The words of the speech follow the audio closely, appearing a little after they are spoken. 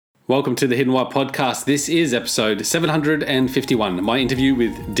Welcome to the Hidden Why podcast. This is episode 751, my interview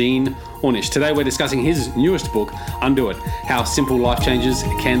with Dean Ornish. Today we're discussing his newest book, Undo It, How Simple Life Changes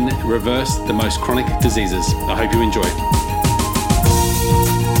Can Reverse the Most Chronic Diseases. I hope you enjoy.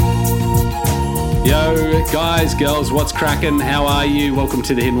 Yo, guys, girls, what's cracking? How are you? Welcome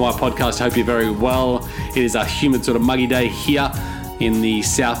to the Hidden Why podcast. I hope you're very well. It is a humid sort of muggy day here in the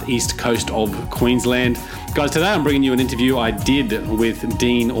southeast coast of Queensland. Guys, today I'm bringing you an interview I did with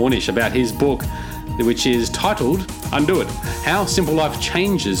Dean Ornish about his book, which is titled Undo It, How Simple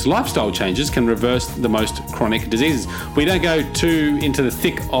Lifestyle Changes Can Reverse the Most Chronic Diseases. We don't go too into the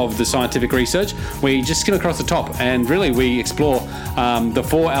thick of the scientific research. We just skim across the top and really we explore the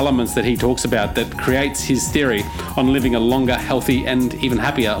four elements that he talks about that creates his theory on living a longer, healthy and even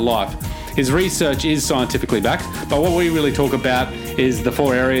happier life. His research is scientifically backed, but what we really talk about is the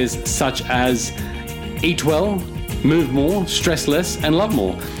four areas such as eat well, move more, stress less, and love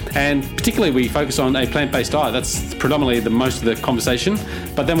more. And particularly we focus on a plant-based diet. That's predominantly the most of the conversation.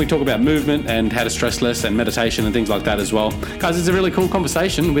 But then we talk about movement and how to stress less and meditation and things like that as well. Guys, it's a really cool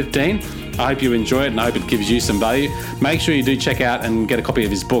conversation with Dean. I hope you enjoy it and I hope it gives you some value. Make sure you do check out and get a copy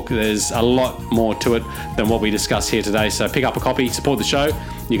of his book. There's a lot more to it than what we discuss here today. So pick up a copy, support the show.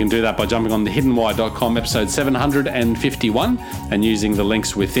 You can do that by jumping on thehiddenwhy.com, episode 751, and using the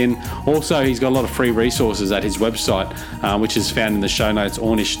links within. Also, he's got a lot of free resources at his website, which is found in the show notes,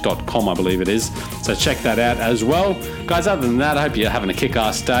 ornish.com, I believe it is. So check that out as well. Guys, other than that, I hope you're having a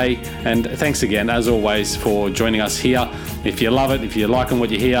kick-ass day. And thanks again, as always, for joining us here. If you love it, if you're liking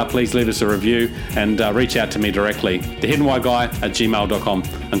what you hear, please leave us a review and reach out to me directly. thehiddenwhyguy@gmail.com.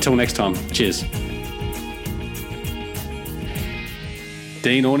 Until next time, cheers.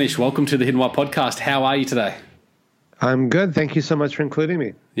 Dean Ornish, welcome to the Hidden Why podcast. How are you today? I'm good. Thank you so much for including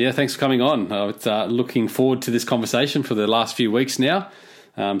me. Yeah, thanks for coming on. Looking forward to this conversation for the last few weeks now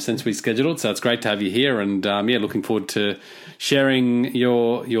since we scheduled it. So it's great to have you here and looking forward to sharing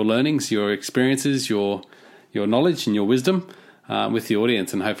your learnings, your experiences, your knowledge and your wisdom with the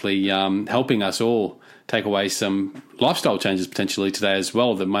audience and hopefully helping us all take away some lifestyle changes potentially today as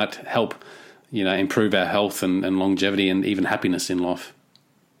well that might help, improve our health and longevity and even happiness in life.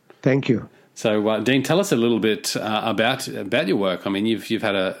 Thank you. So, Dean, tell us a little bit about your work. I mean, you've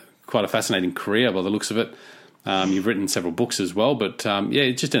had quite a fascinating career by the looks of it. You've written several books as well, but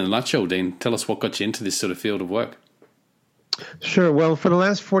just in a nutshell, Dean, tell us what got you into this sort of field of work. Sure. Well, for the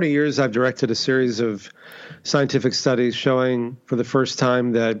last 40 years, I've directed a series of scientific studies showing for the first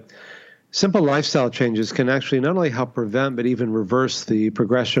time that simple lifestyle changes can actually not only help prevent, but even reverse the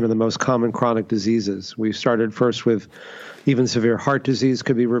progression of the most common chronic diseases. We started first with even severe heart disease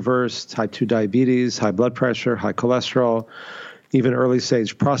could be reversed, type 2 diabetes, high blood pressure, high cholesterol, even early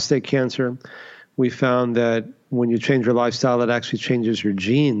stage prostate cancer. We found that when you change your lifestyle, it actually changes your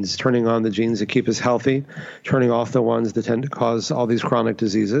genes, turning on the genes that keep us healthy, turning off the ones that tend to cause all these chronic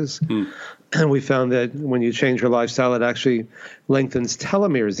diseases. And we found that when you change your lifestyle, it actually lengthens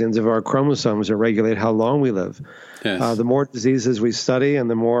telomeres, the ends of our chromosomes that regulate how long we live. Yes. The more diseases we study and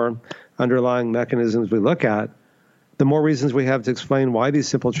the more underlying mechanisms we look at, the more reasons we have to explain why these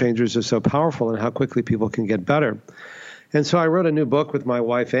simple changes are so powerful and how quickly people can get better. And so I wrote a new book with my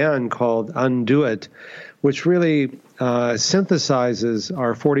wife, Ann, called Undo It, which really synthesizes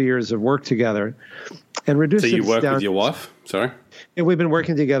our 40 years of work together and reduces it down. So you work with your wife? Sorry? Yeah, we've been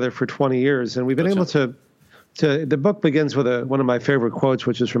working together for 20 years, and we've been able to the book begins with one of my favorite quotes,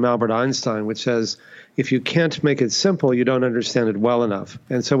 which is from Albert Einstein, which says, if you can't make it simple, you don't understand it well enough.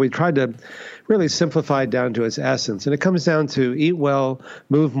 And so we tried to really simplify it down to its essence. And it comes down to eat well,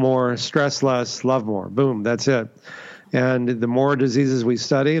 move more, stress less, love more. Boom, that's it. And the more diseases we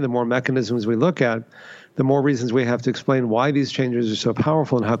study, the more mechanisms we look at, the more reasons we have to explain why these changes are so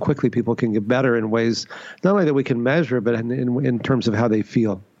powerful and how quickly people can get better in ways not only that we can measure, but in terms of how they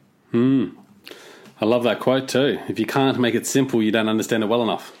feel. I love that quote too. If you can't make it simple, you don't understand it well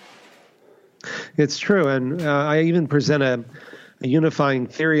enough. It's true. And I even present a unifying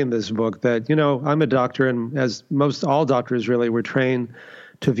theory in this book that, I'm a doctor, and as most all doctors really, we're trained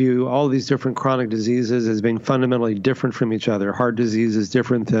to view all these different chronic diseases as being fundamentally different from each other. Heart disease is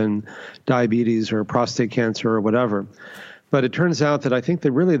different than diabetes or prostate cancer or whatever. But it turns out that I think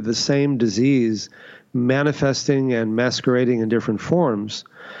they're really the same disease manifesting and masquerading in different forms.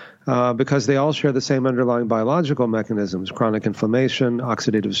 Because they all share the same underlying biological mechanisms: chronic inflammation,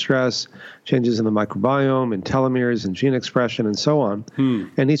 oxidative stress, changes in the microbiome, and telomeres, and gene expression, and so on.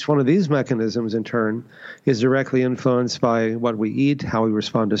 And each one of these mechanisms, in turn, is directly influenced by what we eat, how we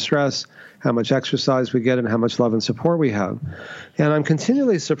respond to stress, how much exercise we get, and how much love and support we have. And I'm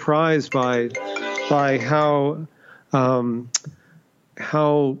continually surprised by how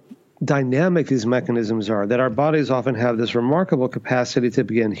dynamic these mechanisms are, that our bodies often have this remarkable capacity to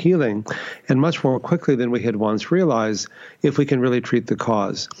begin healing, and much more quickly than we had once realized, if we can really treat the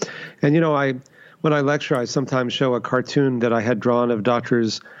cause. And, when I lecture, I sometimes show a cartoon that I had drawn of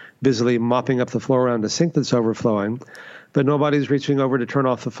doctors busily mopping up the floor around a sink that's overflowing, but nobody's reaching over to turn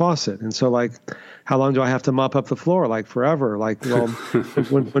off the faucet. And so, how long do I have to mop up the floor? Forever.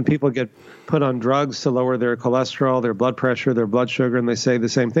 When people get put on drugs to lower their cholesterol, their blood pressure, their blood sugar, and they say the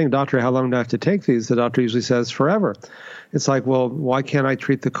same thing, doctor, how long do I have to take these? The doctor usually says forever. It's well, why can't I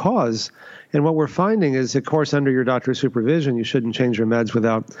treat the cause? And what we're finding is, of course, under your doctor's supervision, you shouldn't change your meds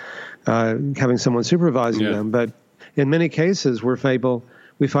without having someone supervising them. But in many cases, we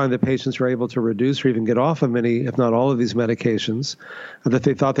find that patients are able to reduce or even get off of many, if not all of these medications that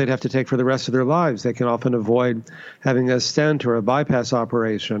they thought they'd have to take for the rest of their lives. They can often avoid having a stent or a bypass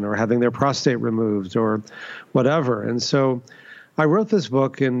operation or having their prostate removed or whatever. And so I wrote this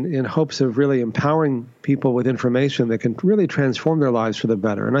book in hopes of really empowering people with information that can really transform their lives for the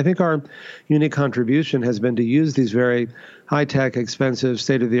better. And I think our unique contribution has been to use these very high-tech, expensive,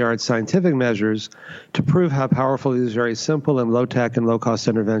 state-of-the-art scientific measures to prove how powerful these very simple and low-tech and low-cost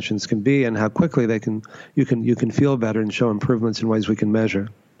interventions can be, and how quickly you can feel better and show improvements in ways we can measure.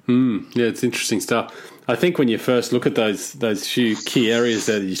 Yeah, it's interesting stuff. I think when you first look at those few key areas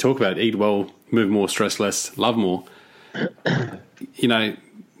that you talk about, eat well, move more, stress less, love more,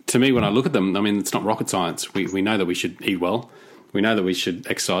 to me, when I look at them, it's not rocket science. We know that we should eat well. We know that we should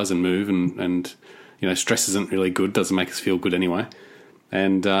exercise and move, and stress isn't really good, doesn't make us feel good anyway.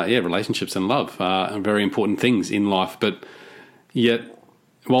 And, relationships and love are very important things in life. But yet,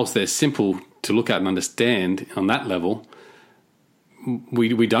 whilst they're simple to look at and understand on that level,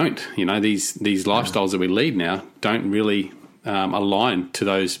 we don't. These lifestyles that we lead now don't really align to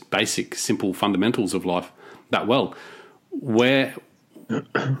those basic, simple fundamentals of life that well. Where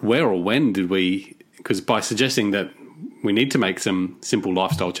or when did we, because by suggesting that we need to make some simple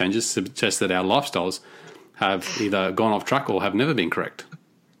lifestyle changes, suggests that our lifestyles have either gone off track or have never been correct.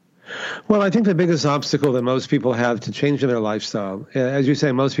 Well, I think the biggest obstacle that most people have to changing their lifestyle, as you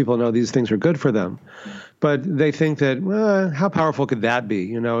say, most people know these things are good for them, but they think that, how powerful could that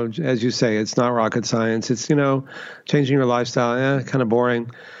be? As you say, it's not rocket science. It's, changing your lifestyle, kind of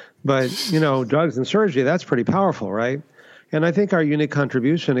boring. But, drugs and surgery, that's pretty powerful, right? And I think our unique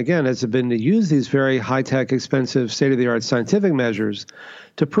contribution, again, has been to use these very high-tech, expensive, state-of-the-art scientific measures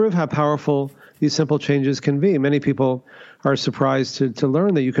to prove how powerful these simple changes can be. Many people are surprised to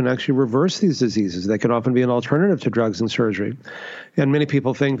learn that you can actually reverse these diseases. They can often be an alternative to drugs and surgery. And many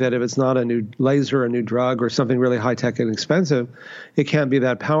people think that if it's not a new laser, a new drug, or something really high-tech and expensive, it can't be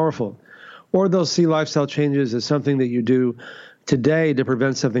that powerful. Or they'll see lifestyle changes as something that you do today to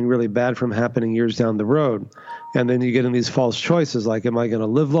prevent something really bad from happening years down the road. And then you get in these false choices, am I going to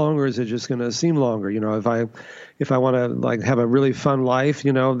live longer, or is it just going to seem longer? If I want to have a really fun life,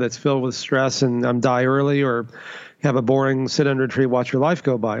 that's filled with stress and I'm die early, or have a boring sit under a tree, watch your life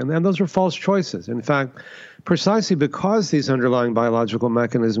go by. And those are false choices. In fact, precisely because these underlying biological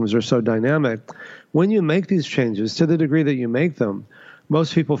mechanisms are so dynamic, when you make these changes to the degree that you make them,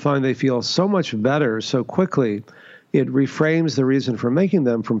 most people find they feel so much better so quickly. It reframes the reason for making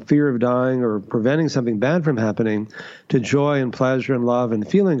them from fear of dying or preventing something bad from happening to joy and pleasure and love and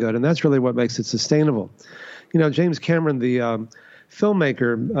feeling good. And that's really what makes it sustainable. James Cameron, the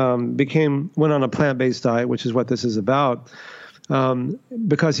filmmaker, went on a plant-based diet, which is what this is about,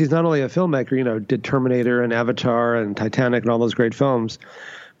 because he's not only a filmmaker, did Terminator and Avatar and Titanic and all those great films,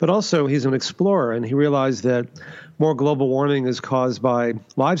 but also he's an explorer, and he realized that more global warming is caused by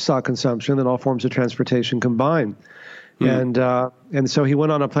livestock consumption than all forms of transportation combined. And so he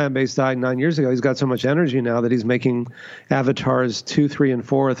went on a plant-based diet 9 years ago. He's got so much energy now that he's making Avatars 2, 3, and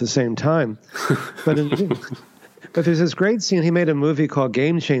 4 at the same time. But there's this great scene. He made a movie called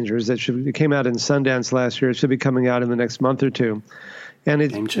Game Changers it came out in Sundance last year. It should be coming out in the next month or two. And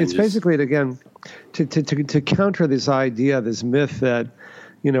it's basically, again, to counter this idea, this myth that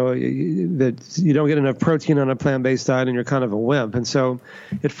that you don't get enough protein on a plant-based diet and you're kind of a wimp. And so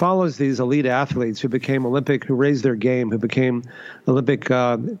it follows these elite athletes who raised their game, who became Olympic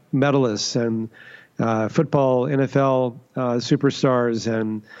medalists and football, NFL superstars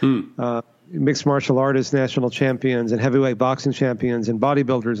and mixed martial artists, national champions and heavyweight boxing champions and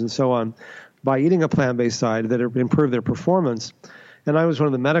bodybuilders and so on by eating a plant-based diet that improved their performance. And I was one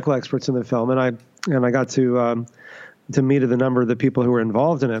of the medical experts in the film, and I got to meet the number of the people who were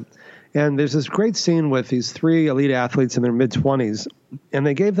involved in it. And there's this great scene with these three elite athletes in their mid-20s, and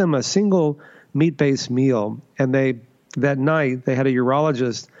they gave them a single meat-based meal. And that night, they had a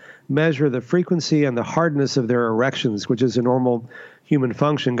urologist measure the frequency and the hardness of their erections, which is a normal human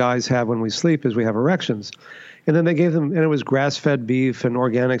function guys have when we sleep is we have erections. And then they gave them, and it was grass-fed beef and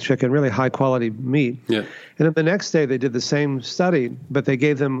organic chicken, really high-quality meat. Yeah. And then the next day they did the same study, but they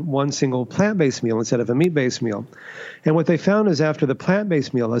gave them one single plant-based meal instead of a meat-based meal. And what they found is after the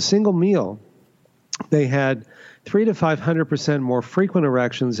plant-based meal, a single meal, they had 300 to 500% more frequent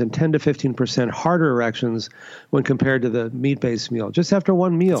erections and 10 to 15% harder erections when compared to the meat-based meal, just after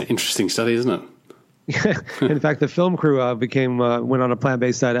one meal. It's an interesting study, isn't it? In fact, the film crew went on a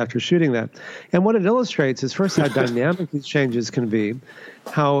plant-based diet after shooting that. And what it illustrates is first how dynamic these changes can be,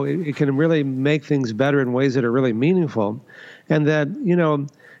 how it can really make things better in ways that are really meaningful, and that,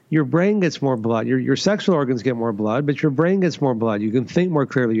 your brain gets more blood. Your sexual organs get more blood, but your brain gets more blood. You can think more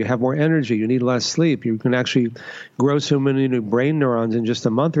clearly. You have more energy. You need less sleep. You can actually grow so many new brain neurons in just a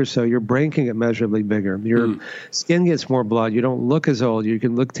month or so. Your brain can get measurably bigger. Your skin gets more blood. You don't look as old. You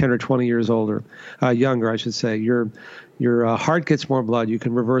can look 10 or 20 years younger, I should say. Your heart gets more blood. You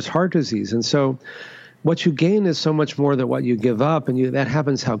can reverse heart disease. And so what you gain is so much more than what you give up, and that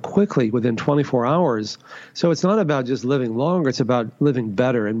happens how quickly, within 24 hours. So it's not about just living longer, it's about living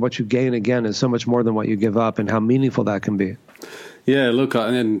better, and what you gain, again, is so much more than what you give up, and how meaningful that can be. Yeah, look,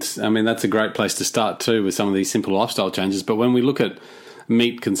 and I mean, that's a great place to start too with some of these simple lifestyle changes. But when we look at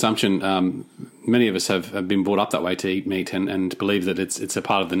meat consumption, many of us have been brought up that way to eat meat and believe that it's a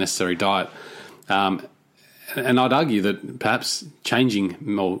part of the necessary diet. And I'd argue that perhaps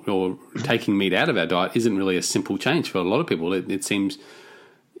changing or taking meat out of our diet isn't really a simple change for a lot of people. It seems,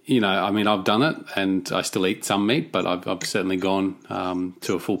 I mean, I've done it and I still eat some meat, but I've certainly gone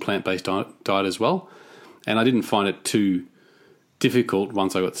to a full plant-based diet as well. And I didn't find it too difficult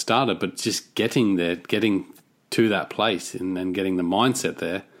once I got started, but just getting there, getting to that place and then getting the mindset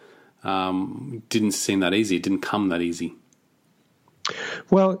there didn't seem that easy. It didn't come that easy.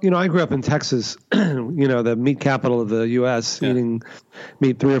 Well, I grew up in Texas, the meat capital of the U.S., eating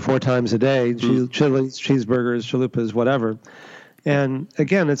meat 3 or 4 times a day, chilies, cheeseburgers, chalupas, whatever. And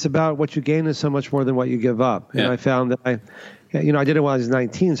again, it's about what you gain is so much more than what you give up. And I found that I did it when I was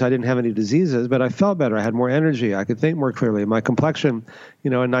 19, so I didn't have any diseases, but I felt better. I had more energy. I could think more clearly. My complexion,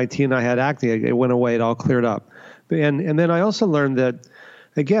 in 19, I had acne. It went away. It all cleared up. And then I also learned that,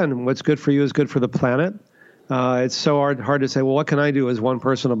 again, what's good for you is good for the planet. It's so hard to say, well, what can I do as one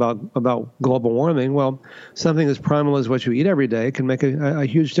person about global warming? Well, something as primal as what you eat every day can make a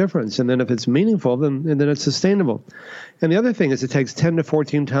huge difference. And then if it's meaningful, then it's sustainable. And the other thing is it takes 10 to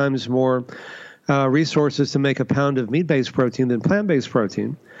 14 times more resources to make a pound of meat-based protein than plant-based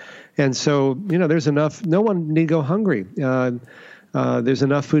protein. And so, there's enough. No one need go hungry. There's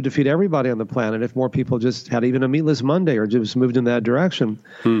enough food to feed everybody on the planet if more people just had even a meatless Monday or just moved in that direction.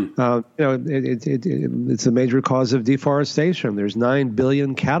 It's a major cause of deforestation. There's 9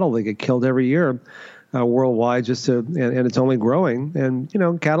 billion cattle that get killed every year worldwide, and it's only growing.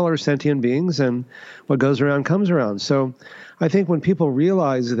 And, cattle are sentient beings, and what goes around comes around. So I think when people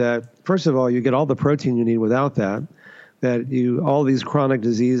realize that, first of all, you get all the protein you need without that all these chronic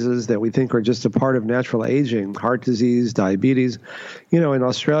diseases that we think are just a part of natural aging, heart disease, diabetes, in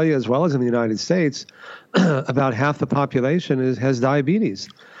Australia as well as in the United States, about half the population has diabetes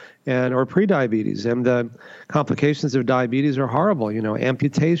or prediabetes. And the complications of diabetes are horrible,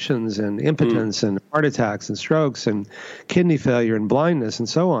 amputations and impotence and heart attacks and strokes and kidney failure and blindness and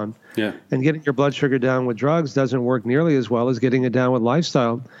so on. Yeah. And getting your blood sugar down with drugs doesn't work nearly as well as getting it down with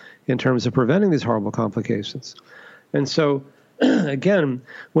lifestyle in terms of preventing these horrible complications. And so, again,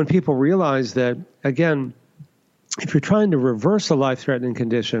 when people realize that, again, if you're trying to reverse a life-threatening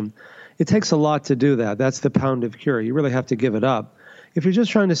condition, it takes a lot to do that. That's the pound of cure. You really have to give it up. If you're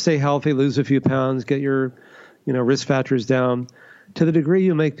just trying to stay healthy, lose a few pounds, get your risk factors down, to the degree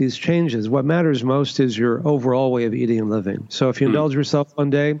you make these changes, what matters most is your overall way of eating and living. So if you indulge yourself one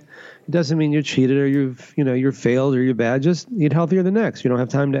day, it doesn't mean you cheated or you're failed or you're bad. Just eat healthier the next. You don't have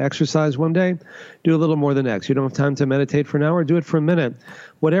time to exercise one day, do a little more the next. You don't have time to meditate for an hour, do it for a minute.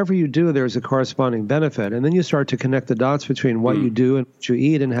 Whatever you do, there's a corresponding benefit. And then you start to connect the dots between what you do and what you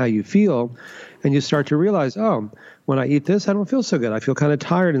eat and how you feel. And you start to realize, when I eat this, I don't feel so good. I feel kind of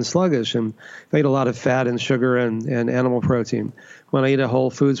tired and sluggish. And I eat a lot of fat and sugar and animal protein. When I eat a whole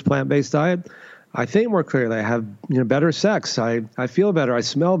foods plant-based diet, I think more clearly. I have better sex. I feel better. I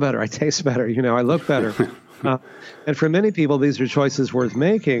smell better. I taste better. I look better. And for many people, these are choices worth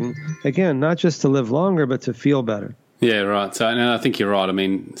making. Again, not just to live longer, but to feel better. Yeah, right. So, and I think you're right. I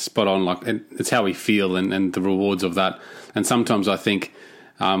mean, spot on. Like, it's how we feel and the rewards of that. And sometimes I think,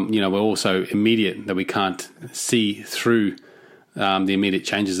 we're also immediate, that we can't see through the immediate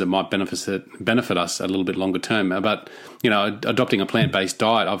changes that might benefit us a little bit longer term. But, adopting a plant-based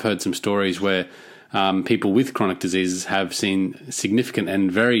diet, I've heard some stories where people with chronic diseases have seen significant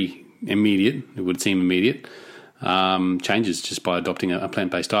and very immediate, it would seem immediate, changes just by adopting a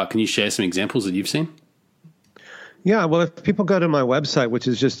plant-based diet. Can you share some examples that you've seen? Yeah, well, if people go to my website, which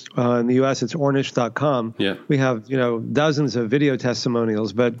is just in the U.S., it's ornish.com, we have, dozens of video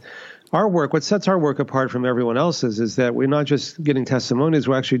testimonials. But our work, what sets our work apart from everyone else's is that we're not just getting testimonials,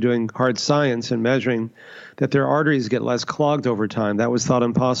 we're actually doing hard science and measuring that their arteries get less clogged over time. That was thought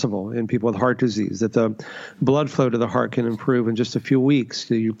impossible in people with heart disease, that the blood flow to the heart can improve in just a few weeks.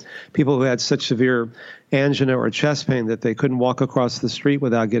 People who had such severe angina or chest pain that they couldn't walk across the street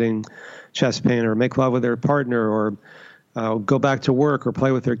without getting chest pain, or make love with their partner, or go back to work or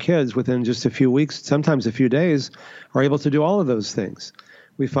play with their kids within just a few weeks, sometimes a few days, are able to do all of those things.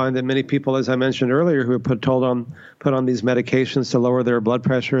 We find that many people, as I mentioned earlier, who are put on these medications to lower their blood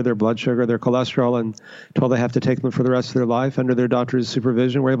pressure, their blood sugar, their cholesterol, and told they have to take them for the rest of their life under their doctor's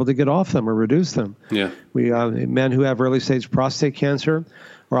supervision, were able to get off them or reduce them. Yeah. Men who have early stage prostate cancer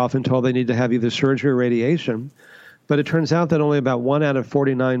are often told they need to have either surgery or radiation. But it turns out that only about 1 out of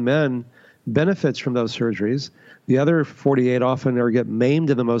 49 men benefits from those surgeries. The other 48 often get maimed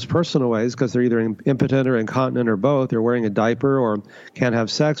in the most personal ways because they're either impotent or incontinent or both. They're wearing a diaper or can't have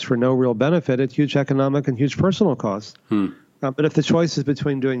sex for no real benefit at huge economic and huge personal costs. But if the choice is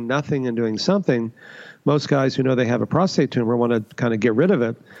between doing nothing and doing something, most guys who know they have a prostate tumor want to kind of get rid of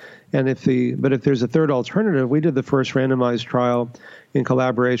it. And if there's a third alternative, we did the first randomized trial in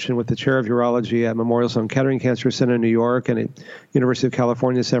collaboration with the chair of urology at Memorial Sloan Kettering Cancer Center in New York and at University of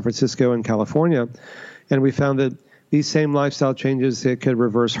California, San Francisco, and California. And we found that these same lifestyle changes that could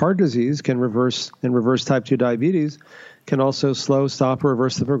reverse heart disease, can reverse type 2 diabetes, can also slow, stop, or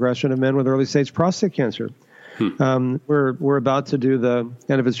reverse the progression of men with early stage prostate cancer. We're about to do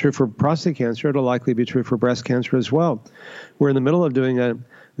and if it's true for prostate cancer, it'll likely be true for breast cancer as well. We're in the middle of doing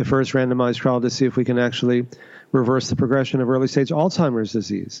the first randomized trial to see if we can actually reverse the progression of early stage Alzheimer's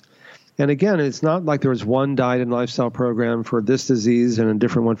disease. And again, it's not like there was one diet and lifestyle program for this disease and a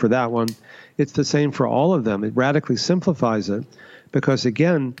different one for that one. It's the same for all of them. It radically simplifies it because,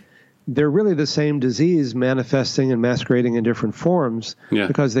 again, they're really the same disease manifesting and masquerading in different forms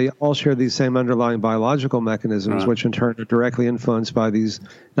because they all share these same underlying biological mechanisms, which in turn are directly influenced by these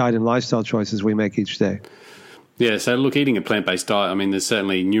diet and lifestyle choices we make each day. Yeah, so look, eating a plant-based diet, I mean, there's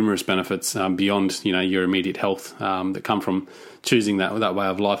certainly numerous benefits beyond, your immediate health that come from choosing that way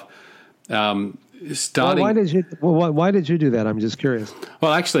of life. Why did you do that? I'm just curious.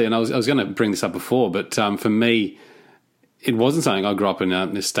 Well, actually, and I was going to bring this up before, but for me, it wasn't something. I grew up in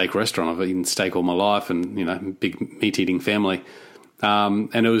a steak restaurant. I've eaten steak all my life, and big meat-eating family.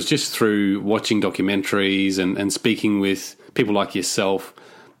 And it was just through watching documentaries and speaking with people like yourself,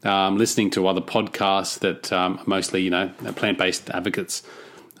 listening to other podcasts that mostly plant-based advocates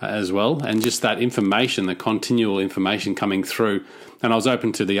as well, and just that information, the continual information coming through. And I was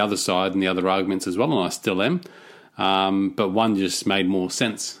open to the other side and the other arguments as well, and I still am. But one just made more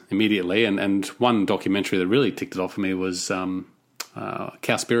sense immediately. And one documentary that really ticked it off for me was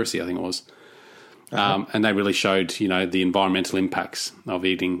Cowspiracy, I think it was. And they really showed, the environmental impacts of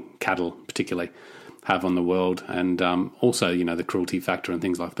eating cattle particularly have on the world, and also, the cruelty factor and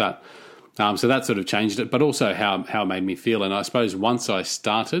things like that. So that sort of changed it, but also how it made me feel. And I suppose once I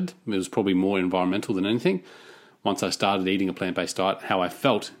started, it was probably more environmental than anything. Once I started eating a plant-based diet, how I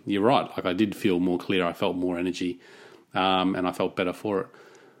felt, you're right, like I did feel more clear, I felt more energy, and I felt better for it.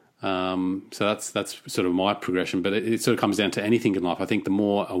 So that's sort of my progression, but it sort of comes down to anything in life. I think the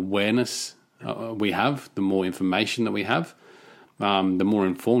more awareness we have, the more information that we have, the more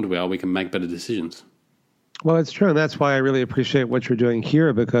informed we are, we can make better decisions. Well, it's true, and that's why I really appreciate what you're doing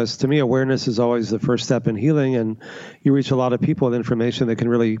here, because to me, awareness is always the first step in healing, and you reach a lot of people with information that can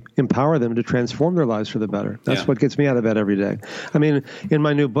really empower them to transform their lives for the better. That's what gets me out of bed every day. I mean, in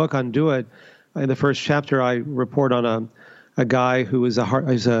my new book, Undo It, in the first chapter, I report on a guy who is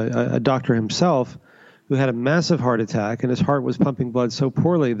a doctor himself, who had a massive heart attack, and his heart was pumping blood so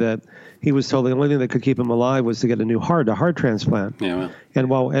poorly that he was told the only thing that could keep him alive was to get a heart transplant. Yeah,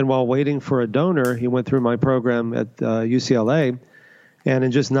 well. And while waiting for a donor, he went through my program at UCLA, and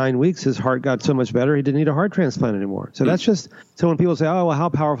in just 9 weeks, his heart got so much better, he didn't need a heart transplant anymore. So that's just, so when people say, oh, well, how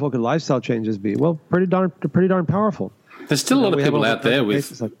powerful could lifestyle changes be? Well, pretty darn powerful. There's still a lot of people out there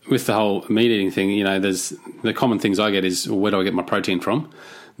with the whole meat eating thing. There's the common things I get is, where do I get my protein from?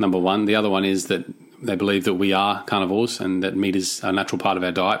 Number one. The other one is that they believe that we are carnivores and that meat is a natural part of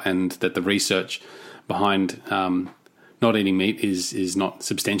our diet, and that the research behind not eating meat is not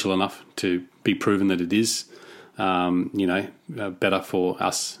substantial enough to be proven that it is, better for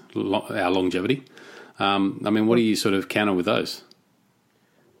us, our longevity. What do you sort of counter with those?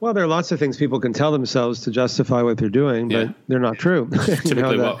 Well, there are lots of things people can tell themselves to justify what they're doing, but they're not true.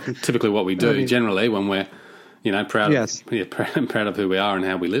 Typically what we do generally when we're, proud, proud of who we are and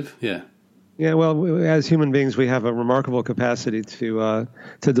how we live. Yeah. Yeah, well, as human beings, we have a remarkable capacity to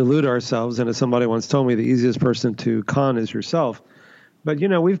delude ourselves. And as somebody once told me, the easiest person to con is yourself. But,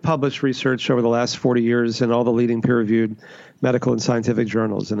 we've published research over the last 40 years in all the leading peer-reviewed medical and scientific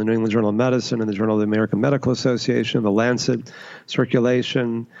journals, in the New England Journal of Medicine, in the Journal of the American Medical Association, the Lancet,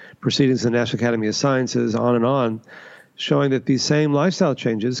 Circulation, Proceedings of the National Academy of Sciences, on, showing that these same lifestyle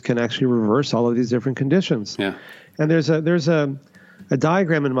changes can actually reverse all of these different conditions. Yeah. And there's a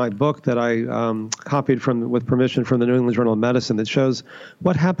diagram in my book that I copied with permission from the New England Journal of Medicine that shows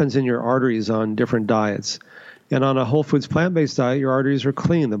what happens in your arteries on different diets. And on a whole foods plant-based diet, your arteries are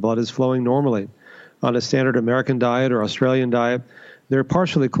clean. The blood is flowing normally. On a standard American diet or Australian diet, they're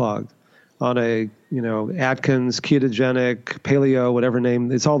partially clogged. On a, Atkins, ketogenic, paleo, whatever name,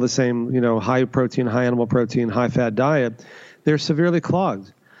 it's all the same, high protein, high animal protein, high fat diet, they're severely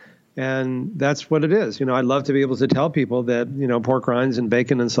clogged. And that's what it is. I'd love to be able to tell people that, pork rinds and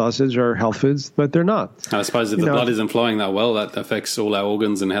bacon and sausage are health foods, but they're not. I suppose if the blood isn't flowing that well, that affects all our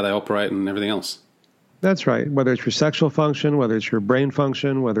organs and how they operate and everything else. That's right. Whether it's your sexual function, whether it's your brain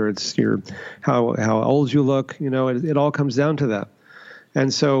function, whether it's your how old you look, it all comes down to that.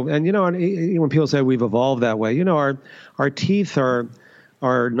 And so, and when people say we've evolved that way, our teeth are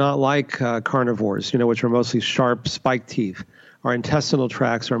not like carnivores, which are mostly sharp, spiked teeth. Our intestinal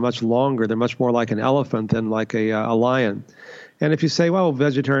tracts are much longer. They're much more like an elephant than like a lion. And if you say, well,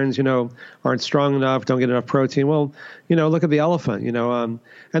 vegetarians, aren't strong enough, don't get enough protein, well, look at the elephant,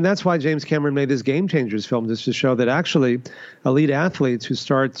 and that's why James Cameron made his Game Changers film, just to show that actually elite athletes who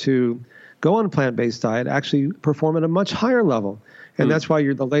start to go on a plant-based diet actually perform at a much higher level. And that's why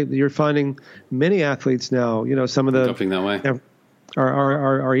you're finding many athletes now, some of the adopting that way.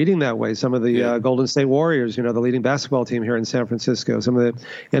 Are eating that way. Some of the Golden State Warriors, the leading basketball team here in San Francisco, some of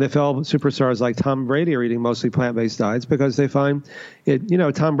the NFL superstars like Tom Brady are eating mostly plant-based diets because they find it,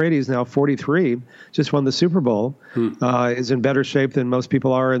 Tom Brady is now 43, just won the Super Bowl, is in better shape than most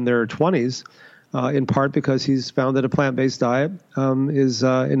people are in their 20s, in part because he's found that a plant-based diet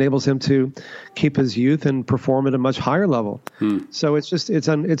enables him to keep his youth and perform at a much higher level. So it's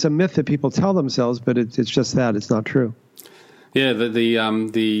a myth that people tell themselves, but it's just that. It's not true. Yeah,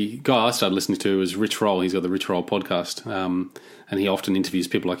 the guy I started listening to was Rich Roll. He's got the Rich Roll podcast, and he often interviews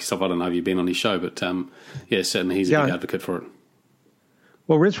people like yourself. I don't know if you've been on his show, but certainly he's a big advocate for it.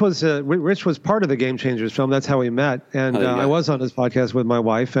 Well, Rich was part of the Game Changers film. That's how we met, and I was on his podcast with my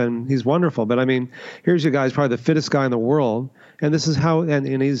wife, and he's wonderful. But I mean, here's your guy, he's probably the fittest guy in the world, and this is how. And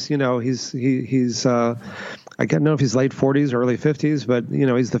he's he's I don't know if he's late 40s or early 50s, but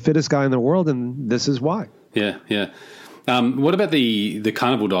he's the fittest guy in the world, and this is why. Yeah. What about the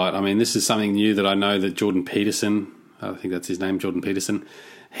carnivore diet? I mean, this is something new that I know that Jordan Peterson, I think that's his name, Jordan Peterson,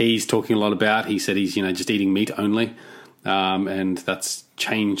 he's talking a lot about. He said he's, just eating meat only, and that's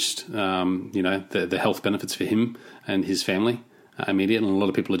changed, the health benefits for him and his family immediately, and a lot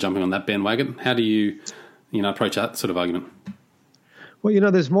of people are jumping on that bandwagon. How do you, approach that sort of argument?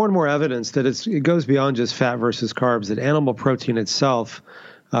 Well, there's more and more evidence that it goes beyond just fat versus carbs, that animal protein itself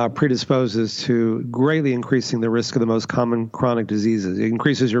predisposes to greatly increasing the risk of the most common chronic diseases. It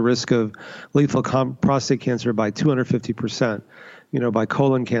increases your risk of lethal prostate cancer by 250%. By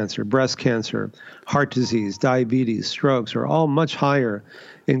colon cancer, breast cancer, heart disease, diabetes, strokes are all much higher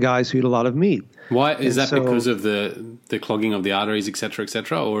in guys who eat a lot of meat. Why is that? Because of the clogging of the arteries, et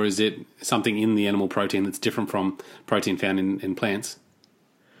cetera, or is it something in the animal protein that's different from protein found in plants?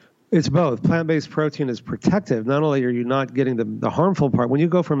 It's both. Plant-based protein is protective. Not only are you not getting the harmful part, when you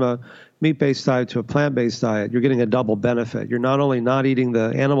go from a meat-based diet to a plant-based diet, you're getting a double benefit. You're not only not eating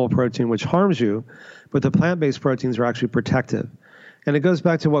the animal protein, which harms you, but the plant-based proteins are actually protective. And it goes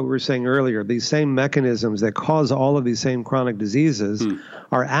back to what we were saying earlier. These same mechanisms that cause all of these same chronic diseases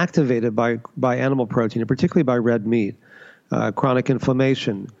are activated by animal protein, and particularly by red meat. Chronic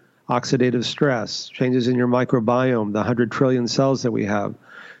inflammation, oxidative stress, changes in your microbiome, the 100 trillion cells that we have,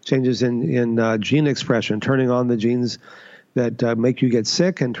 changes in gene expression, turning on the genes that make you get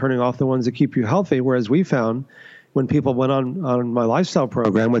sick and turning off the ones that keep you healthy. Whereas we found when people went on my lifestyle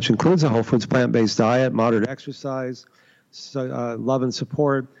program, which includes a whole foods plant-based diet, moderate exercise, love and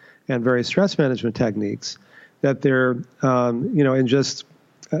support, and various stress management techniques, that they're, in just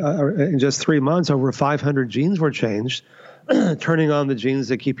 3 months, over 500 genes were changed, turning on the genes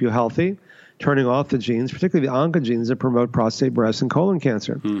that keep you healthy, turning off the genes, particularly the oncogenes that promote prostate, breast, and colon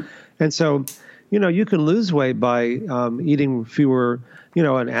cancer. And so, you can lose weight by eating fewer,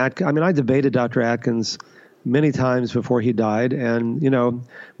 I debated Dr. Atkins many times before he died. And,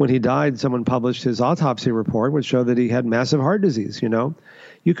 when he died, someone published his autopsy report, which showed that he had massive heart disease.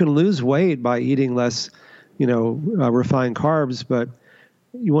 You can lose weight by eating less, refined carbs, but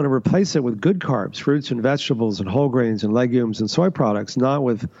you want to replace it with good carbs, fruits and vegetables and whole grains and legumes and soy products, not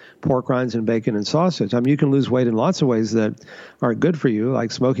with pork rinds and bacon and sausage. I mean, you can lose weight in lots of ways that aren't good for you,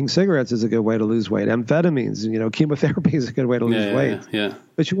 like smoking cigarettes is a good way to lose weight. Amphetamines, chemotherapy is a good way to lose weight. Yeah.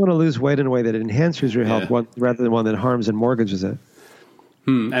 But you want to lose weight in a way that enhances your health rather than one that harms and mortgages it.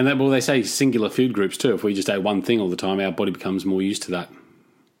 And they say singular food groups too. If we just ate one thing all the time, our body becomes more used to that.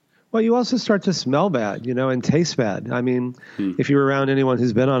 Well, you also start to smell bad, and taste bad. I mean, if you're around anyone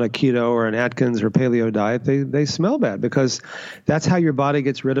who's been on a keto or an Atkins or paleo diet, they smell bad because that's how your body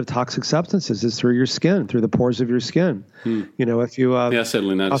gets rid of toxic substances is through your skin, through the pores of your skin. If you I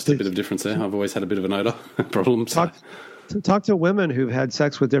certainly noticed a bit of difference there. I've always had a bit of an odor problem. Talk to women who've had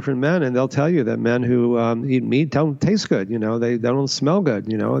sex with different men, and they'll tell you that men who eat meat don't taste good. They don't smell good.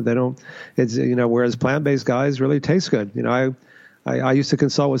 They don't. It's whereas plant-based guys really taste good. I used to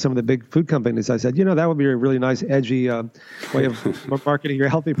consult with some of the big food companies. I said, that would be a really nice, edgy way of marketing your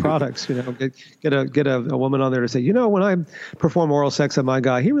healthy products. Get a woman on there to say, when I perform oral sex on my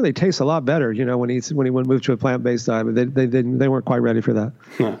guy, he really tastes a lot better. When he moved to a plant-based diet, but they weren't quite ready for that.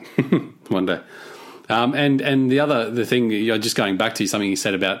 One day. And the thing, just going back to something you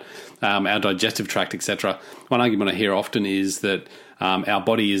said about our digestive tract, etc. One argument I hear often is that our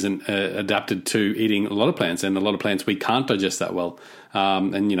body isn't adapted to eating a lot of plants, and a lot of plants we can't digest that well.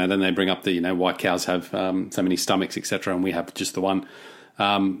 And then they bring up the white cows have so many stomachs, etc., and we have just the one.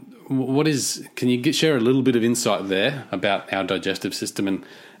 Can you share a little bit of insight there about our digestive system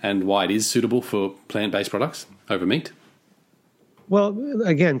and why it is suitable for plant-based products over meat? Well,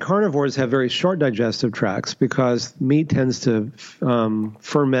 again, carnivores have very short digestive tracts because meat tends to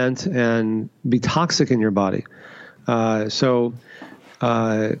ferment and be toxic in your body. So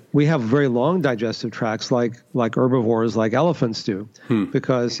we have very long digestive tracts like herbivores, like elephants do,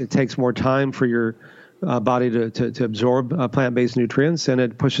 because it takes more time for your body to absorb plant-based nutrients, and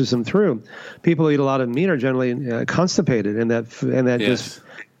it pushes them through. People who eat a lot of meat are generally constipated, and that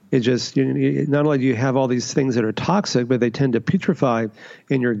not only do you have all these things that are toxic, but they tend to putrefy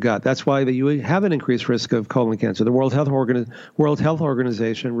in your gut. That's why you have an increased risk of colon cancer. The World Health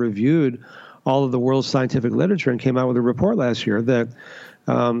Organization reviewed all of the world's scientific literature and came out with a report last year that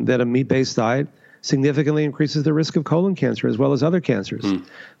a meat-based diet significantly increases the risk of colon cancer as well as other cancers.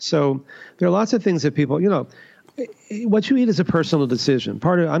 So there are lots of things that people, what you eat is a personal decision.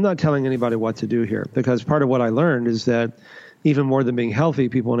 I'm not telling anybody what to do here, because part of what I learned is that even more than being healthy,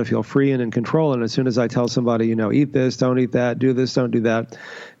 people want to feel free and in control. And as soon as I tell somebody, eat this, don't eat that, do this, don't do that,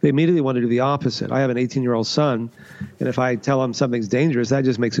 they immediately want to do the opposite. I have an 18-year-old son, and if I tell him something's dangerous, that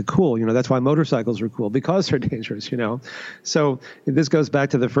just makes it cool. That's why motorcycles are cool, because they're dangerous, So this goes back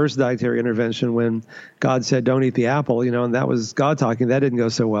to the first dietary intervention when God said, don't eat the apple, and that was God talking. That didn't go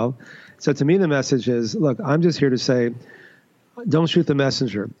so well. So to me, the message is, look, I'm just here to say, don't shoot the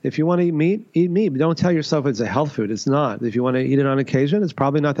messenger. If you want to eat meat, but don't tell yourself it's a health food. It's not. If you want to eat it on occasion, it's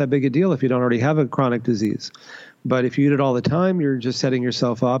probably not that big a deal if you don't already have a chronic disease. But if you eat it all the time, you're just setting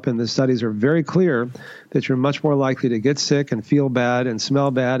yourself up. And the studies are very clear that you're much more likely to get sick and feel bad and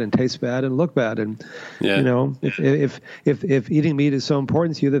smell bad and taste bad and look bad. And if eating meat is so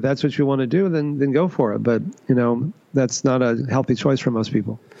important to you that that's what you want to do, then go for it. But that's not a healthy choice for most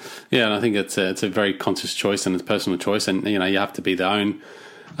people. Yeah, and I think it's a very conscious choice and it's a personal choice, and you have to be the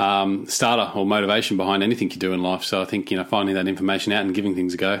own starter or motivation behind anything you do in life. So I think finding that information out and giving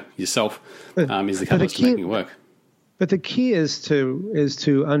things a go yourself is the catalyst to making it work. But the key is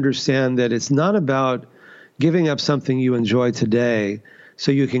to understand that it's not about giving up something you enjoy today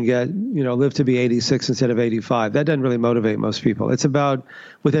so you can live to be 86 instead of 85. That doesn't really motivate most people. It's about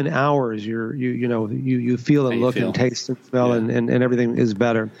within hours you feel and look and taste and smell and everything is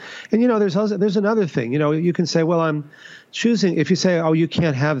better. And there's another thing. You can say, well, I'm choosing. If you say, oh, you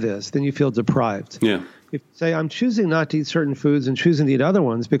can't have this, then you feel deprived. Yeah. If you say, I'm choosing not to eat certain foods and choosing to eat other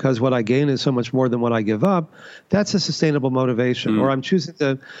ones because what I gain is so much more than what I give up, that's a sustainable motivation. Or I'm choosing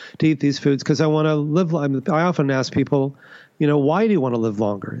to eat these foods because I want to live. I often ask people, why do you want to live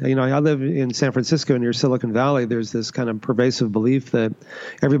longer? I live in San Francisco near Silicon Valley. There's this kind of pervasive belief that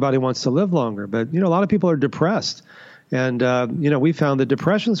everybody wants to live longer. But, a lot of people are depressed. And, we found that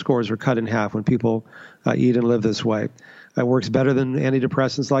depression scores are cut in half when people eat and live this way. It works better than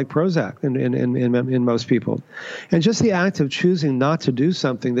antidepressants like Prozac in most people. And just the act of choosing not to do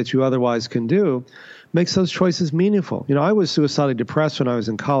something that you otherwise can do makes those choices meaningful. I was suicidally depressed when I was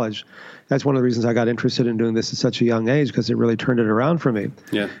in college. That's one of the reasons I got interested in doing this at such a young age, because it really turned it around for me.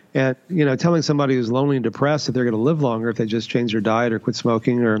 Yeah. And, telling somebody who's lonely and depressed that they're going to live longer if they just change their diet or quit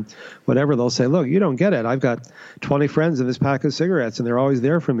smoking or whatever, they'll say, look, you don't get it. I've got 20 friends in this pack of cigarettes and they're always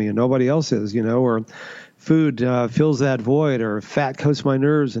there for me and nobody else is, or food fills that void, or fat coats my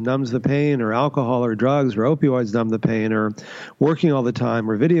nerves and numbs the pain, or alcohol or drugs or opioids numb the pain, or working all the time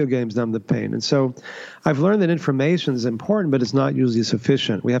or video games numb the pain. And so I've learned that information is important, but it's not usually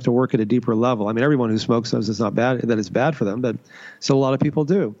sufficient. We have to work at a deeper level. I mean, everyone who smokes knows it's not bad, that it's bad for them, but still a lot of people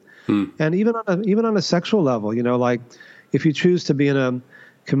do. And even on a sexual level, like if you choose to be in a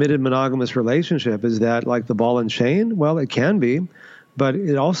committed monogamous relationship, is that like the ball and chain? Well, it can be. But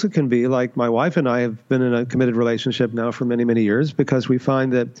it also can be like my wife and I have been in a committed relationship now for many, many years, because we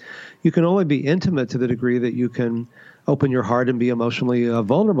find that you can only be intimate to the degree that you can open your heart and be emotionally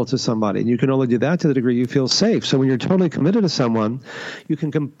vulnerable to somebody. And you can only do that to the degree you feel safe. So when you're totally committed to someone, you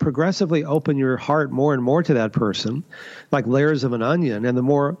can progressively open your heart more and more to that person, like layers of an onion. And the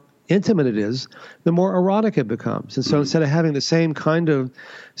more intimate it is, the more erotic it becomes. And so instead of having the same kind of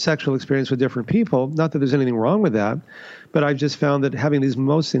sexual experience with different people, not that there's anything wrong with that, but I've just found that having these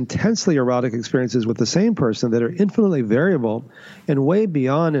most intensely erotic experiences with the same person that are infinitely variable and way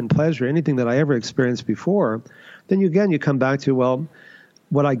beyond in pleasure anything that I ever experienced before, then you come back to, well,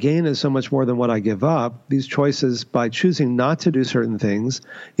 what I gain is so much more than what I give up. These choices, by choosing not to do certain things,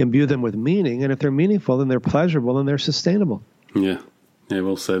 imbue them with meaning. And if they're meaningful, then they're pleasurable and they're sustainable. Yeah,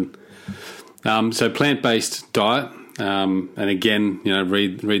 well said. So plant-based diet, and again,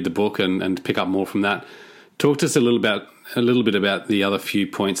 read the book and pick up more from that. Talk to us a little bit about the other few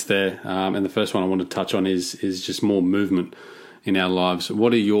points there. And the first one I want to touch on is just more movement in our lives.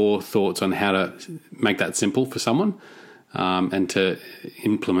 What are your thoughts on how to make that simple for someone and to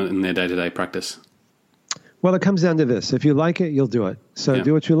implement in their day-to-day practice? Well, it comes down to this. If you like it, you'll do it. So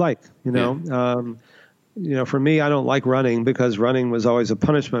do what you like, for me, I don't like running because running was always a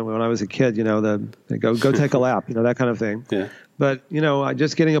punishment when I was a kid, they go take a lap, that kind of thing. Yeah. But,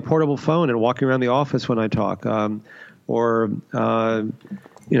 just getting a portable phone and walking around the office when I talk, or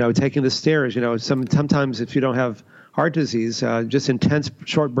taking the stairs, sometimes if you don't have heart disease, just intense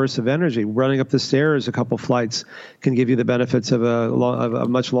short bursts of energy, running up the stairs a couple flights can give you the benefits of a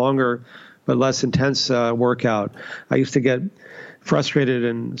much longer but less intense workout. I used to get frustrated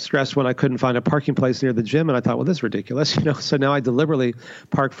and stressed when I couldn't find a parking place near the gym, and I thought, well, this is ridiculous, So now I deliberately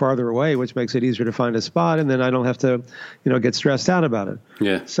park farther away, which makes it easier to find a spot, and then I don't have to, get stressed out about it.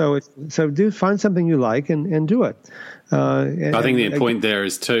 Yeah. So do find something you like and do it. I think the point there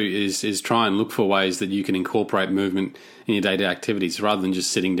is try and look for ways that you can incorporate movement in your day-to-day activities rather than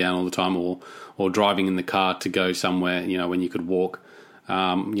just sitting down all the time or driving in the car to go somewhere, when you could walk.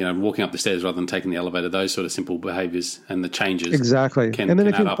 Walking up the stairs rather than taking the elevator, those sort of simple behaviors and the changes. Exactly. And then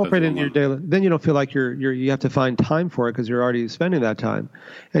if you incorporate it into your daily, then you don't feel like you have to find time for it because you're already spending that time.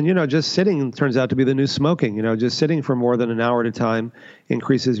 And, just sitting turns out to be the new smoking. Just sitting for more than an hour at a time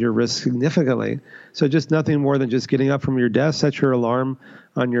increases your risk significantly. So just nothing more than just getting up from your desk, set your alarm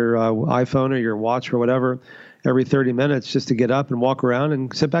on your iPhone or your watch or whatever every 30 minutes just to get up and walk around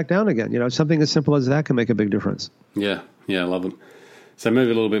and sit back down again. Something as simple as that can make a big difference. Yeah, I love it. So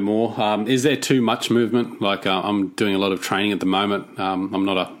move a little bit more. Is there too much movement? Like I'm doing a lot of training at the moment. I'm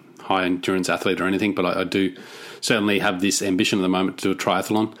not a high endurance athlete or anything, but I do certainly have this ambition at the moment to do a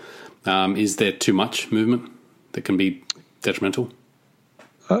triathlon. Is there too much movement that can be detrimental?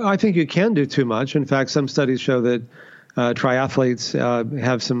 I think you can do too much. In fact, some studies show that triathletes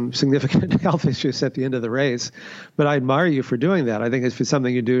have some significant health issues at the end of the race. But I admire you for doing that. I think it's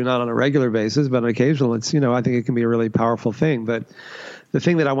something you do not on a regular basis, but on occasional. It's, I think it can be a really powerful thing. But the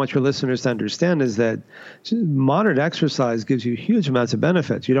thing that I want your listeners to understand is that moderate exercise gives you huge amounts of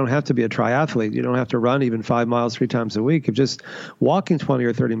benefits. You don't have to be a triathlete. You don't have to run even 5 miles 3 times a week. If just walking 20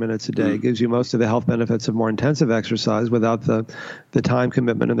 or 30 minutes a day gives you most of the health benefits of more intensive exercise without the time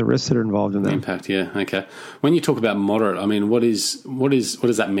commitment and the risks that are involved in that. Impact, yeah, okay. When you talk about moderate, I mean, what does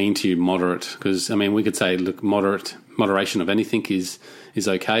that mean to you, moderate? Because, I mean, we could say, look, moderation of anything is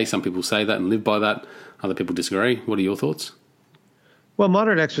okay. Some people say that and live by that. Other people disagree. What are your thoughts? Well,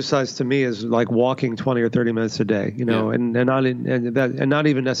 moderate exercise to me is like walking 20 or 30 minutes a day, and not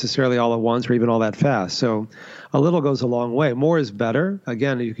even necessarily all at once or even all that fast. So a little goes a long way. More is better.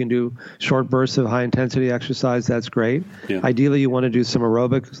 Again, you can do short bursts of high intensity exercise. That's great. Yeah. Ideally, you want to do some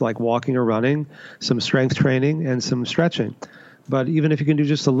aerobics like walking or running, some strength training, and some stretching. But even if you can do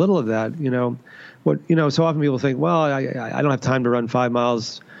just a little of that, so often people think, well, I don't have time to run 5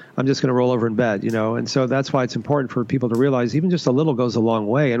 miles. I'm just going to roll over in bed, And so that's why it's important for people to realize even just a little goes a long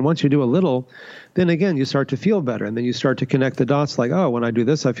way. And once you do a little, then again, you start to feel better. And then you start to connect the dots like, oh, when I do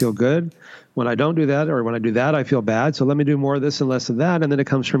this, I feel good. When I don't do that, or when I do that, I feel bad. So let me do more of this and less of that. And then it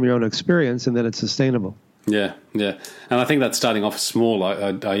comes from your own experience, and then it's sustainable. Yeah. And I think that's starting off small.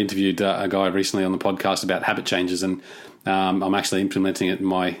 I interviewed a guy recently on the podcast about habit changes, and I'm actually implementing it in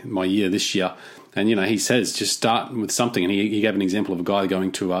my year this year. And, he says just start with something. And he gave an example of a guy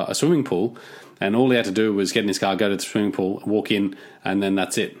going to a swimming pool, and all he had to do was get in his car, go to the swimming pool, walk in, and then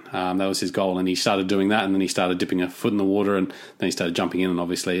that's it. That was his goal. And he started doing that, and then he started dipping a foot in the water, and then he started jumping in, and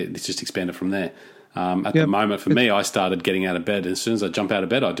obviously it's just expanded from there. At the moment, for me, I started getting out of bed. As soon as I jump out of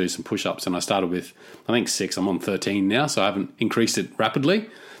bed, I do some push-ups, and I started with, I think, 6. I'm on 13 now, so I haven't increased it rapidly.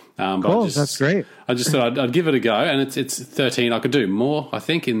 Cool, that's great. I just thought I'd give it a go, and it's 13. I could do more, I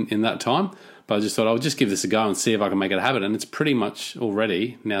think, in that time. But I just thought I'll just give this a go and see if I can make it a habit. And it's pretty much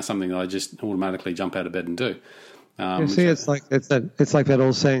already now something that I just automatically jump out of bed and do. It's like that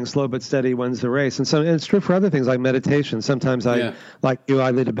old saying, slow but steady wins the race. And so it's true for other things like meditation. Sometimes I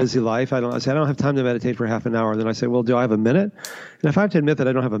lead a busy life. I don't have time to meditate for half an hour. And then I say, well, do I have a minute? And if I have to admit that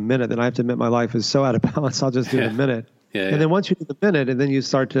I don't have a minute, then I have to admit my life is so out of balance, I'll just do a minute. And then once you do the minute, and then you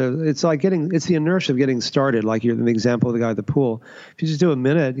start to, it's the inertia of getting started. Like you're the example of the guy at the pool. If you just do a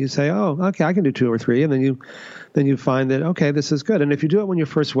minute, you say, oh, okay, I can do 2 or 3. And then you find that, okay, this is good. And if you do it when you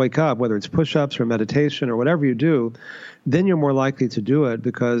first wake up, whether it's push-ups or meditation or whatever you do, then you're more likely to do it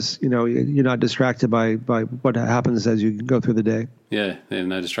because, you're not distracted by what happens as you go through the day. Yeah,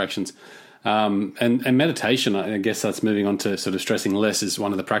 no distractions. And meditation, I guess that's moving on to sort of stressing less is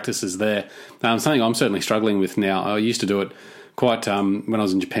one of the practices there. Something I'm certainly struggling with now. I used to do it quite when I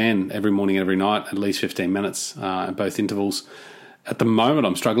was in Japan, every morning, every night, at least 15 minutes at both intervals. At the moment,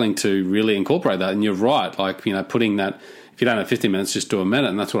 I'm struggling to really incorporate that. And you're right, putting that, if you don't have 15 minutes, just do a minute.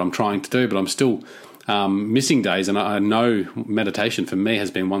 And that's what I'm trying to do. But I'm still missing days. And I know meditation for me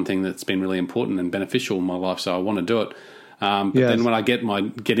has been one thing that's been really important and beneficial in my life. So I want to do it. Then when I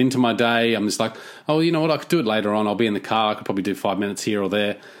get into my day, I'm just like, oh, you know what? I could do it later on. I'll be in the car. I could probably do 5 minutes here or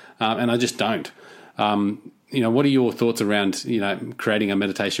there. And I just don't. What are your thoughts around, creating a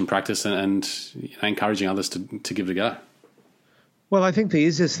meditation practice and encouraging others to give it a go? Well, I think the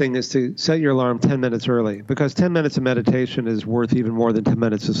easiest thing is to set your alarm 10 minutes early because 10 minutes of meditation is worth even more than 10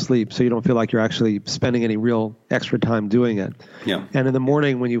 minutes of sleep. So you don't feel like you're actually spending any real extra time doing it. Yeah. And in the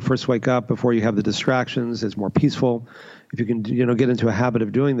morning when you first wake up, before you have the distractions, it's more peaceful. If you can, get into a habit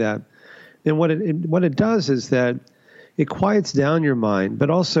of doing that, then what it does is that it quiets down your mind, but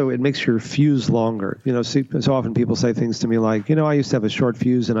also it makes your fuse longer. So often people say things to me like, I used to have a short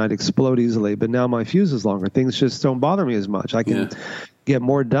fuse and I'd explode easily, but now my fuse is longer. Things just don't bother me as much. I can get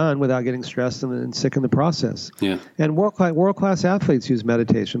more done without getting stressed and sick in the process. Yeah. And world-class athletes use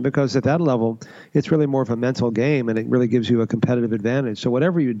meditation because at that level, it's really more of a mental game and it really gives you a competitive advantage. So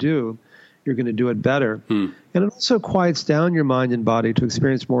whatever you do, you're going to do it better. And it also quiets down your mind and body to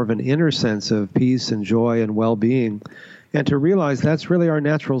experience more of an inner sense of peace and joy and well-being, and to realize that's really our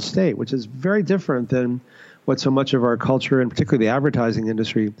natural state, which is very different than what so much of our culture, and particularly the advertising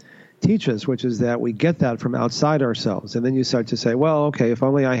industry, teaches, which is that we get that from outside ourselves. And then you start to say, well, okay, if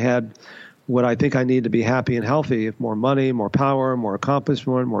only I had what I think I need to be happy and healthy, if more money, more power, more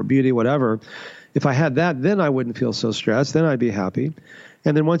accomplishment, more beauty, whatever, if I had that, then I wouldn't feel so stressed, then I'd be happy.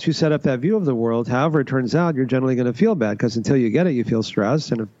 And then once you set up that view of the world, however it turns out, you're generally going to feel bad because until you get it, you feel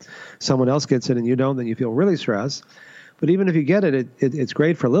stressed. And if someone else gets it and you don't, then you feel really stressed. But even if you get it, it's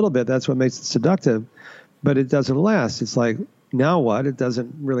great for a little bit. That's what makes it seductive. But it doesn't last. It's like, now what? It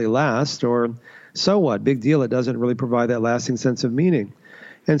doesn't really last. Or so what? Big deal. It doesn't really provide that lasting sense of meaning.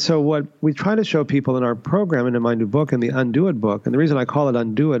 And so what we try to show people in our program and in my new book, in the Undo It book, and the reason I call it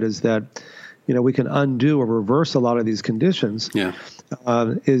Undo It is that we can undo or reverse a lot of these conditions,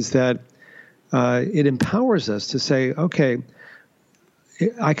 is that it empowers us to say, okay,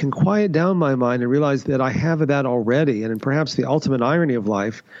 I can quiet down my mind and realize that I have that already. And perhaps the ultimate irony of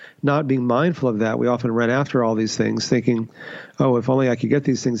life, not being mindful of that, we often run after all these things thinking, oh, if only I could get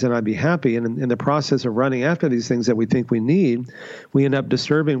these things, then I'd be happy. And in the process of running after these things that we think we need, we end up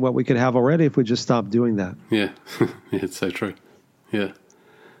disturbing what we could have already if we just stop doing that. Yeah, it's so true. Yeah.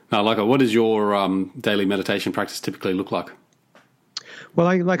 Now, like, what does your daily meditation practice typically look like?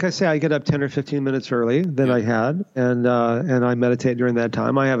 Well, like I say, I get up 10 or 15 minutes early than I had, and I meditate during that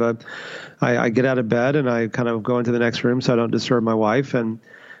time. I get out of bed and I kind of go into the next room so I don't disturb my wife, and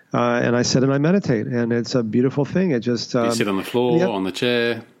I sit and I meditate, and it's a beautiful thing. It just you sit on the floor, on the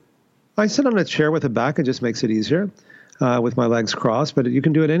chair. I sit on a chair with a back. It just makes it easier. with my legs crossed, but you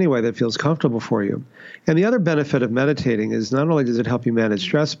can do it any way that feels comfortable for you. And the other benefit of meditating is not only does it help you manage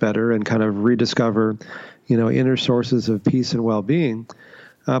stress better and kind of rediscover, inner sources of peace and well-being,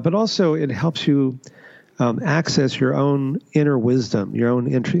 but also it helps you access your own inner wisdom, your own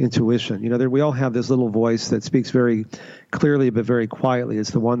intuition. We all have this little voice that speaks very clearly but very quietly.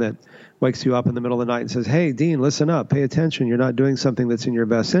 It's the one that wakes you up in the middle of the night and says, "Hey, Dean, listen up, pay attention. You're not doing something that's in your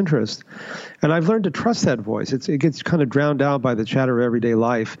best interest." And I've learned to trust that voice. It gets kind of drowned out by the chatter of everyday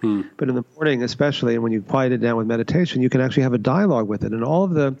life. But in the morning especially, and when you quiet it down with meditation, you can actually have a dialogue with it.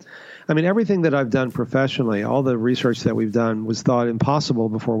 And everything that I've done professionally, all the research that we've done was thought impossible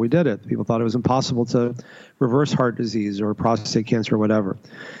before we did it. People thought it was impossible to reverse heart disease or prostate cancer or whatever.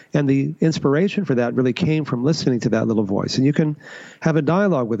 And the inspiration for that really came from listening to that little voice. And you can have a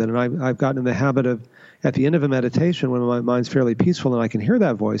dialogue with it. And I've gotten in the habit of, at the end of a meditation, when my mind's fairly peaceful and I can hear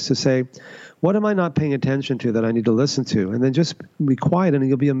that voice, to say, what am I not paying attention to that I need to listen to? And then just be quiet, and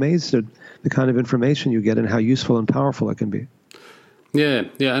you'll be amazed at the kind of information you get and how useful and powerful it can be. Yeah.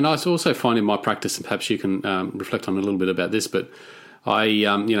 And I also find in my practice, and perhaps you can reflect on a little bit about this, but I,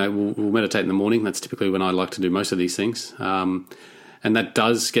 will meditate in the morning. That's typically when I like to do most of these things. And that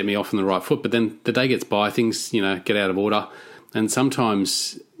does get me off on the right foot. But then the day gets by, things, get out of order. And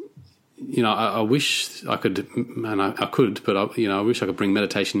sometimes, I wish I could, and I could, but I wish I could bring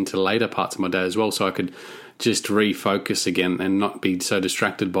meditation into later parts of my day as well, so I could just refocus again and not be so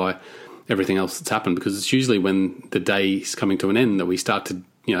distracted by everything else that's happened, because it's usually when the day is coming to an end that we start to,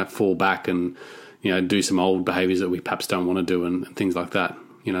 fall back and, do some old behaviors that we perhaps don't want to do and things like that.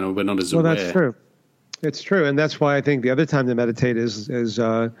 We're not as aware. Well, that's true. It's true. And that's why I think the other time to meditate is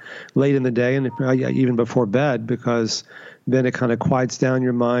late in the day and even before bed, because then it kind of quiets down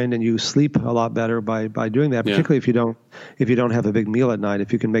your mind and you sleep a lot better by doing that, particularly if you don't have a big meal at night,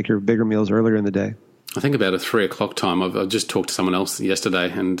 if you can make your bigger meals earlier in the day. I think about 3:00 time. I've just talked to someone else yesterday,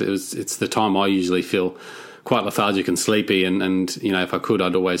 and it's the time I usually feel quite lethargic and sleepy. And if I could,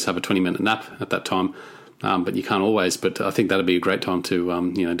 I'd always have a 20-minute nap at that time. But you can't always. But I think that'd be a great time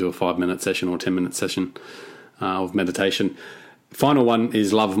to do a 5-minute session or a 10-minute session of meditation. Final one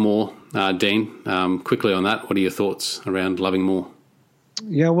is love more, Dean. Quickly on that, what are your thoughts around loving more?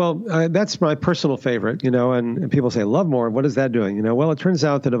 Yeah, well, that's my personal favorite, and people say, love more, what is that doing? Well, it turns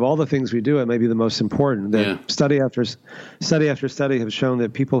out that of all the things we do, it may be the most important. That study after study have shown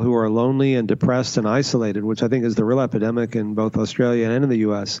that people who are lonely and depressed and isolated, which I think is the real epidemic in both Australia and in the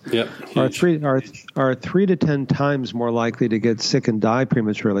U.S., are 3 to 10 times more likely to get sick and die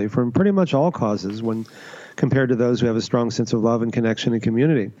prematurely from pretty much all causes when compared to those who have a strong sense of love and connection and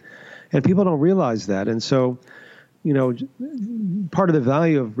community. And people don't realize that. And so, part of the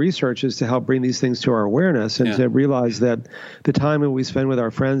value of research is to help bring these things to our awareness and to realize that the time that we spend with our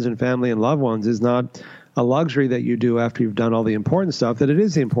friends and family and loved ones is not a luxury that you do after you've done all the important stuff, that it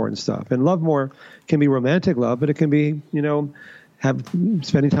is the important stuff. And love more can be romantic love, but it can be,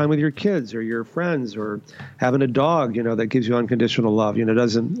 spending time with your kids or your friends or having a dog, that gives you unconditional love.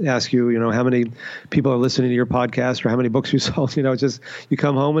 Doesn't ask you, how many people are listening to your podcast or how many books you sold. Just you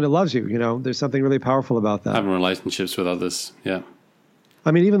come home and it loves you. There's something really powerful about that. Having relationships with others. Yeah.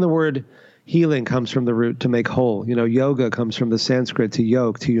 I mean, even the word healing comes from the root to make whole. Yoga comes from the Sanskrit to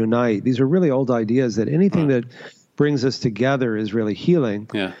yoke, to unite. These are really old ideas that anything that brings us together is really healing.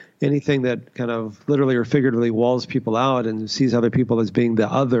 Yeah. Anything that kind of literally or figuratively walls people out and sees other people as being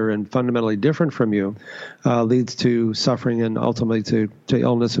the other and fundamentally different from you leads to suffering and ultimately to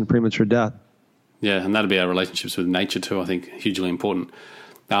illness and premature death. Yeah, and that'd be our relationships with nature too, I think, hugely important.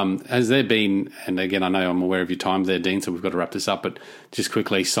 Has there been, and again, I know I'm aware of your time there, Dean, so we've got to wrap this up, but just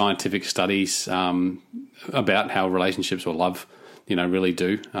quickly, scientific studies about how relationships or love, really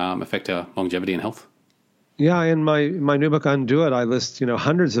do affect our longevity and health? Yeah, in my new book, Undo It, I list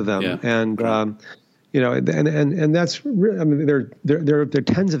hundreds of them, and that's there are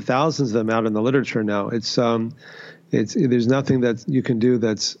tens of thousands of them out in the literature now. It's there's nothing that you can do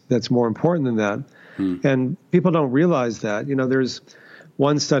that's more important than that, and people don't realize that. There's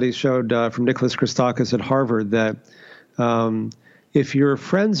one study showed from Nicholas Christakis at Harvard that if your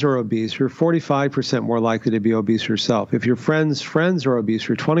friends are obese, you're 45% more likely to be obese yourself. If your friends' friends are obese,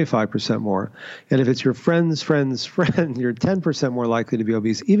 you're 25% more. And if it's your friend's friend's friend, you're 10% more likely to be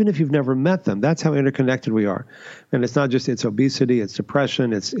obese, even if you've never met them. That's how interconnected we are. And it's not just it's obesity, it's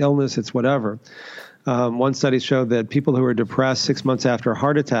depression, it's illness, it's whatever. One study showed that people who are depressed 6 months after a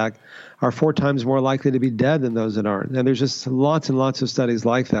heart attack are 4 times more likely to be dead than those that aren't. And there's just lots and lots of studies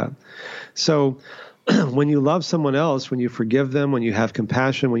like that. So when you love someone else, when you forgive them, when you have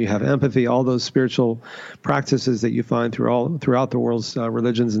compassion, when you have empathy, all those spiritual practices that you find throughout the world's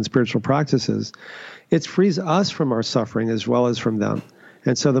religions and spiritual practices, it frees us from our suffering as well as from them.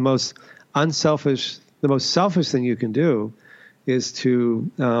 And so the most selfish thing you can do is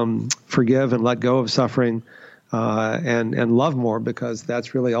to forgive and let go of suffering and love more, because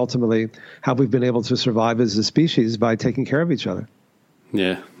that's really ultimately how we've been able to survive as a species, by taking care of each other.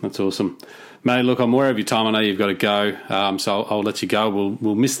 Yeah, that's awesome. Mate, look, I'm aware of your time. I know you've got to go, so I'll let you go.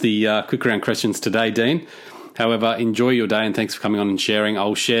 We'll miss the quick round questions today, Dean. However, enjoy your day, and thanks for coming on and sharing.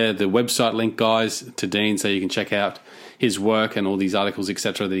 I'll share the website link, guys, to Dean, so you can check out his work and all these articles,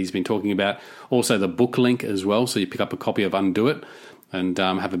 etc., that he's been talking about. Also, the book link as well, so you pick up a copy of Undo It and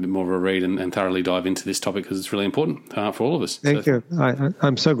have a bit more of a read and thoroughly dive into this topic, because it's really important for all of us. Thank you.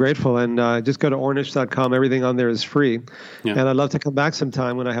 I'm so grateful. And just go to ornish.com. Everything on there is free. Yeah. And I'd love to come back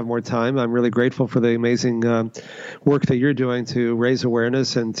sometime when I have more time. I'm really grateful for the amazing work that you're doing to raise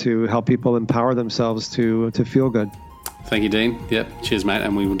awareness and to help people empower themselves to feel good. Thank you, Dean. Yep. Cheers, mate.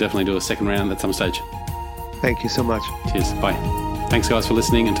 And we will definitely do a second round at some stage. Thank you so much. Cheers. Bye. Thanks, guys, for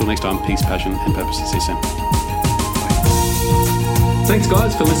listening. Until next time, peace, passion, and purpose. See you soon. Thanks,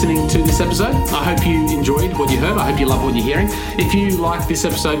 guys, for listening to this episode. I hope you enjoyed what you heard. I hope you love what you're hearing. If you like this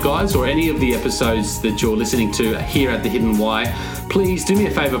episode, guys, or any of the episodes that you're listening to here at The Hidden Why, please do me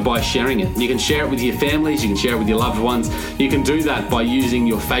a favor by sharing it. You can share it with your families. You can share it with your loved ones. You can do that by using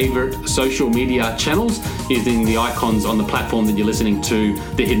your favorite social media channels, using the icons on the platform that you're listening to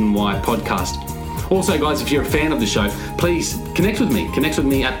The Hidden Why podcast. Also, guys, if you're a fan of the show, please connect with me. Connect with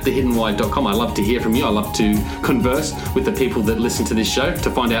me at thehiddenwhy.com. I love to hear from you. I love to converse with the people that listen to this show to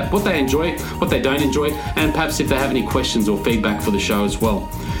find out what they enjoy, what they don't enjoy, and perhaps if they have any questions or feedback for the show as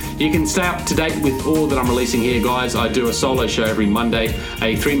well. You can stay up to date with all that I'm releasing here, guys. I do a solo show every Monday,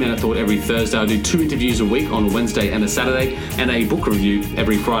 a 3-minute thought every Thursday. I do 2 interviews a week on a Wednesday and a Saturday, and a book review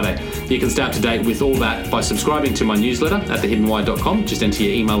every Friday. You can stay up to date with all that by subscribing to my newsletter at thehiddenwhy.com. Just enter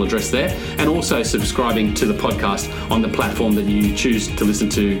your email address there, and also subscribing to the podcast on the platform that you choose to listen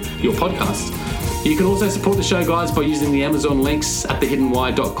to your podcasts. You can also support the show, guys, by using the Amazon links at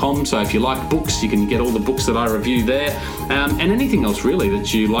thehiddenwhy.com. So if you like books, you can get all the books that I review there, and anything else really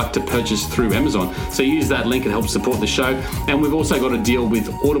that you like to purchase through Amazon. So use that link, it helps support the show. And we've also got a deal with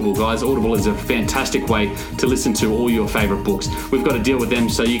Audible, guys. Audible is a fantastic way to listen to all your favorite books. We've got a deal with them,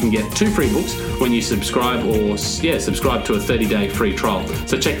 so you can get 2 free books when you subscribe subscribe to a 30-day free trial.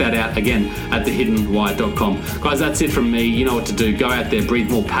 So check that out again at thehiddenwhy.com. Guys, that's it from me. You know what to do. Go out there,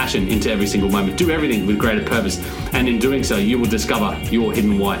 breathe more passion into every single moment. Do everything with greater purpose, and in doing so, you will discover your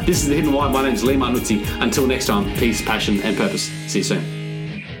hidden why. This is The Hidden Why. My name is Lee Martinuzzi. Until next time, peace, passion, and purpose. See you soon.